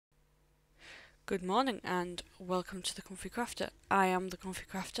Good morning and welcome to the Comfy Crafter. I am the Comfy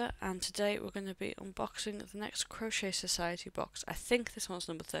Crafter and today we're going to be unboxing the next Crochet Society box. I think this one's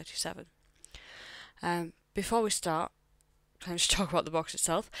number 37. Before we start, can I just talk about the box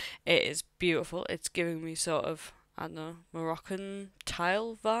itself? It is beautiful. It's giving me sort of, I don't know, Moroccan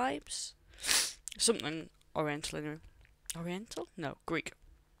tile vibes? Something oriental anyway. Oriental? No, Greek.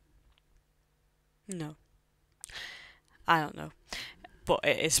 No. I don't know. But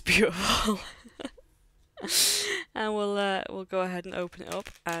it is beautiful. And we'll go ahead and open it up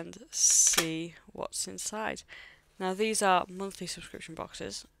and see what's inside. Now these are monthly subscription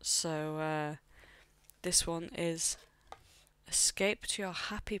boxes, so this one is Escape to Your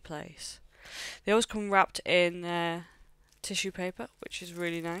Happy Place. They always come wrapped in tissue paper, which is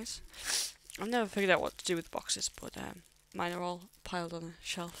really nice. I've never figured out what to do with boxes, but mine are all piled on a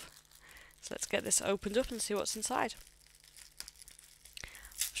shelf. So let's get this opened up and see what's inside.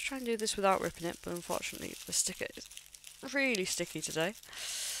 Let's try and do this without ripping it, but unfortunately the sticker is really sticky today.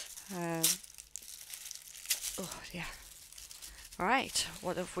 Oh yeah. Right,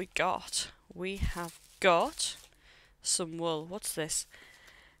 what have we got? We have got some wool. What's this?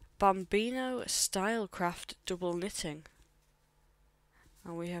 Bambino Stylecraft double knitting.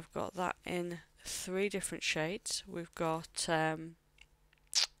 And we have got that in 3 different shades. We've got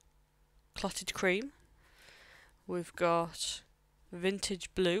clotted cream. We've got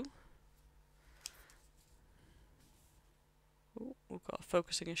vintage blue. Ooh, we've got a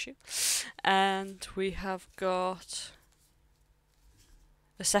focusing issue. And we have got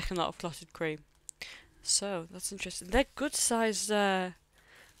a second lot of clotted cream. So that's interesting. They're good sized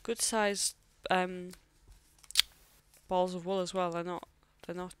balls of wool as well. They're not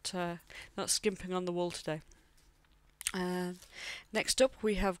skimping on the wool today. Next up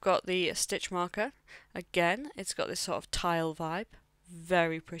we have got the stitch marker. Again, it's got this sort of tile vibe.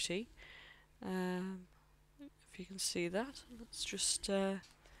 Very pretty. If you can see that, let's just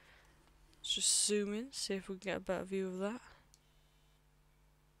zoom in, see if we can get a better view of that.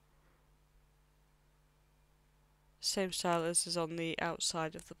 Same style as is on the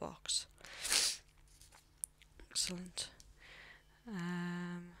outside of the box. Excellent.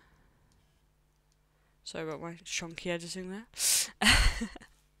 Sorry about my chunky editing there.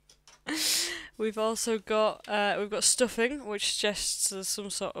 We've also got stuffing, which suggests there's some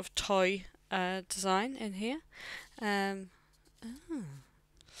sort of toy design in here.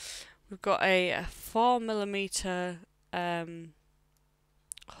 We've got a 4mm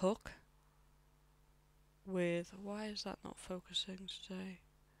hook with, why is that not focusing today?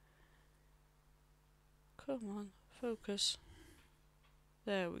 Come on, focus.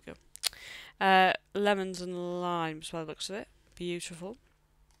 There we go. Lemons and limes by the looks of it. Beautiful.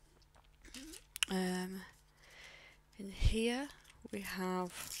 In here we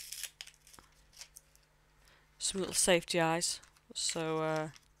have some little safety eyes.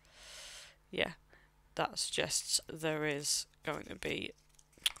 So yeah, that suggests there is going to be,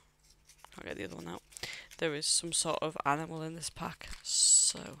 I'll get the other one out. There is some sort of animal in this pack.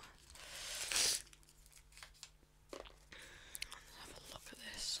 So let's have a look at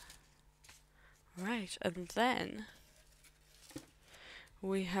this. Right, and then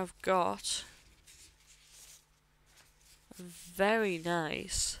we have got a very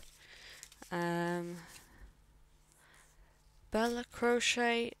nice Bella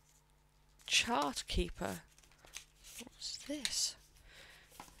Crochet Chart Keeper. What's this?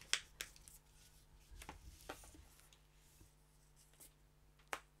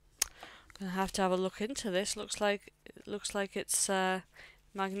 Gonna have to have a look into this. Looks like it's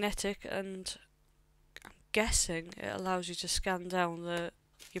magnetic, and I'm guessing it allows you to scan down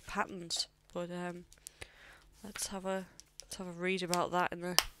your patterns. But let's have a read about that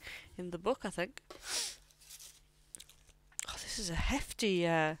in the book, I think. Oh, this is a hefty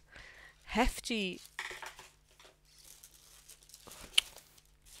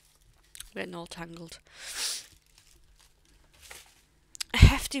getting all tangled. A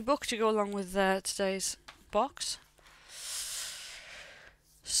hefty book to go along with today's box.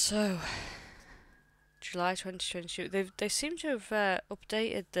 So July 2022. They seem to have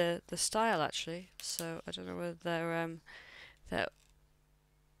updated the style actually. So I don't know whether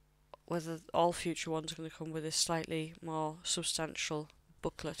whether all future ones are going to come with a slightly more substantial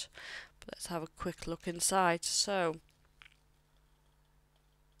booklet. But let's have a quick look inside. So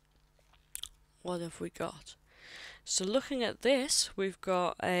what have we got? So looking at this, we've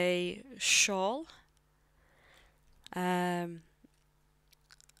got a shawl, a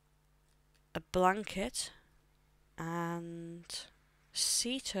blanket, and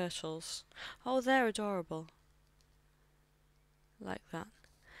sea turtles. Oh, they're adorable. Like that.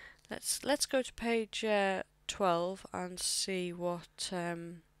 let's go to page 12 and see what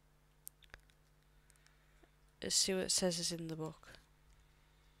it says is in the book.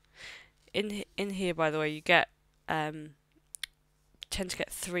 In here, by the way, you get tend to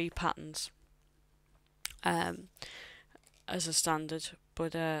get 3 patterns as a standard,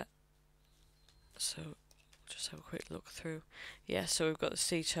 but so just have a quick look through. Yeah, so we've got the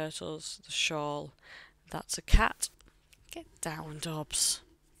sea turtles, the shawl. That's a cat. Get down, Dobbs.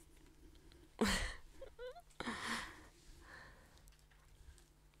 Looks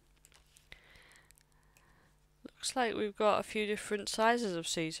like we've got a few different sizes of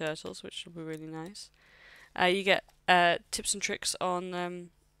sea turtles, which will be really nice. You get tips and tricks on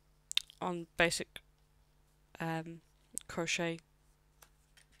basic crochet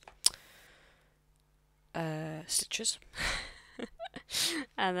stitches,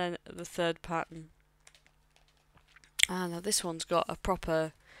 and then the third pattern. Now this one's got a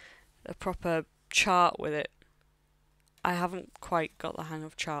proper chart with it. I haven't quite got the hang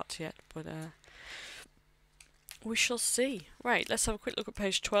of charts yet, but we shall see. Right, let's have a quick look at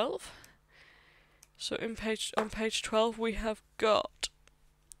page 12. So on page 12 we have got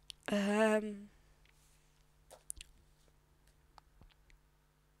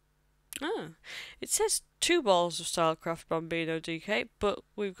it says 2 balls of Stylecraft Bambino DK, but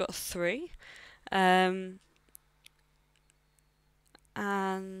we've got 3. And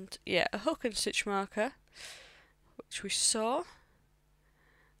yeah, a hook and stitch marker, which we saw,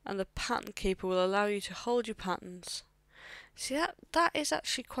 and the pattern keeper will allow you to hold your patterns. See, that is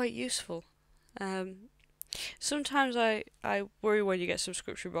actually quite useful. Sometimes I worry when you get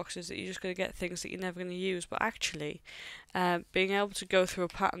subscription boxes that you're just going to get things that you're never going to use, but actually being able to go through a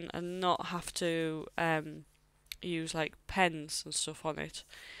pattern and not have to use like pens and stuff on it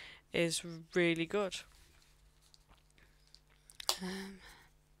is really good.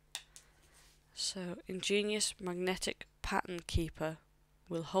 So, ingenious magnetic pattern keeper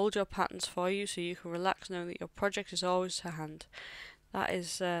will hold your patterns for you so you can relax knowing that your project is always to hand. That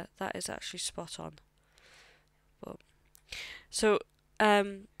is actually spot on. But, so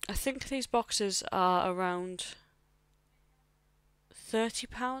I think these boxes are around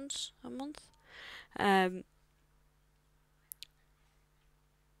 £30 a month. And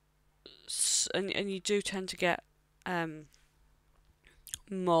you do tend to get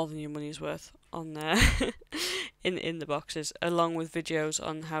more than your money's worth on there in the boxes, along with videos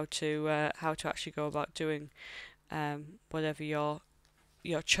on how to actually go about doing whatever your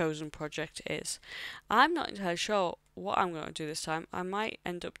chosen project is. I'm not entirely sure what I'm going to do this time. I might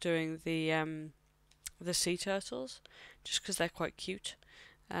end up doing the sea turtles just because they're quite cute,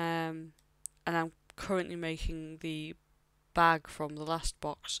 and I'm currently making the bag from the last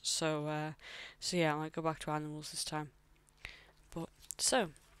box, so yeah, I might go back to animals this time. But so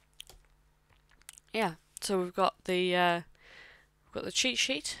yeah, so we've got the cheat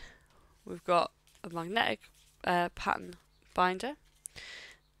sheet, we've got a magnetic pattern binder,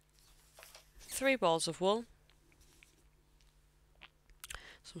 3 balls of wool,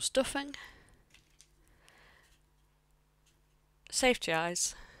 some stuffing, safety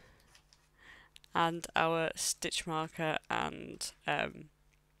eyes, and our stitch marker and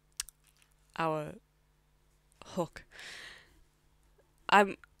our hook.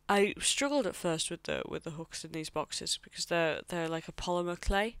 I struggled at first with the hooks in these boxes because they're like a polymer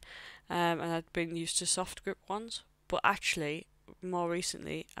clay, and I'd been used to soft grip ones. But actually, more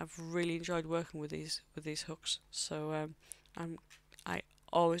recently, I've really enjoyed working with these hooks. So I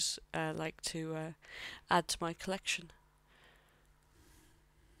always like to add to my collection.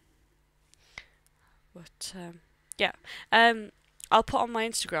 But yeah, I'll put on my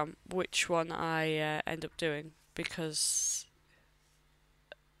Instagram which one I end up doing, because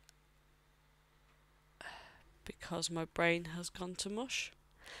my brain has gone to mush.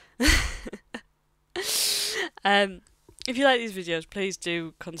 If you like these videos, please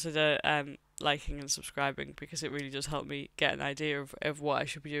do consider liking and subscribing, because it really does help me get an idea of what I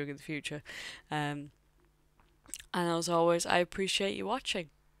should be doing in the future. And as always, I appreciate you watching.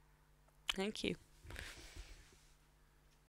 Thank you.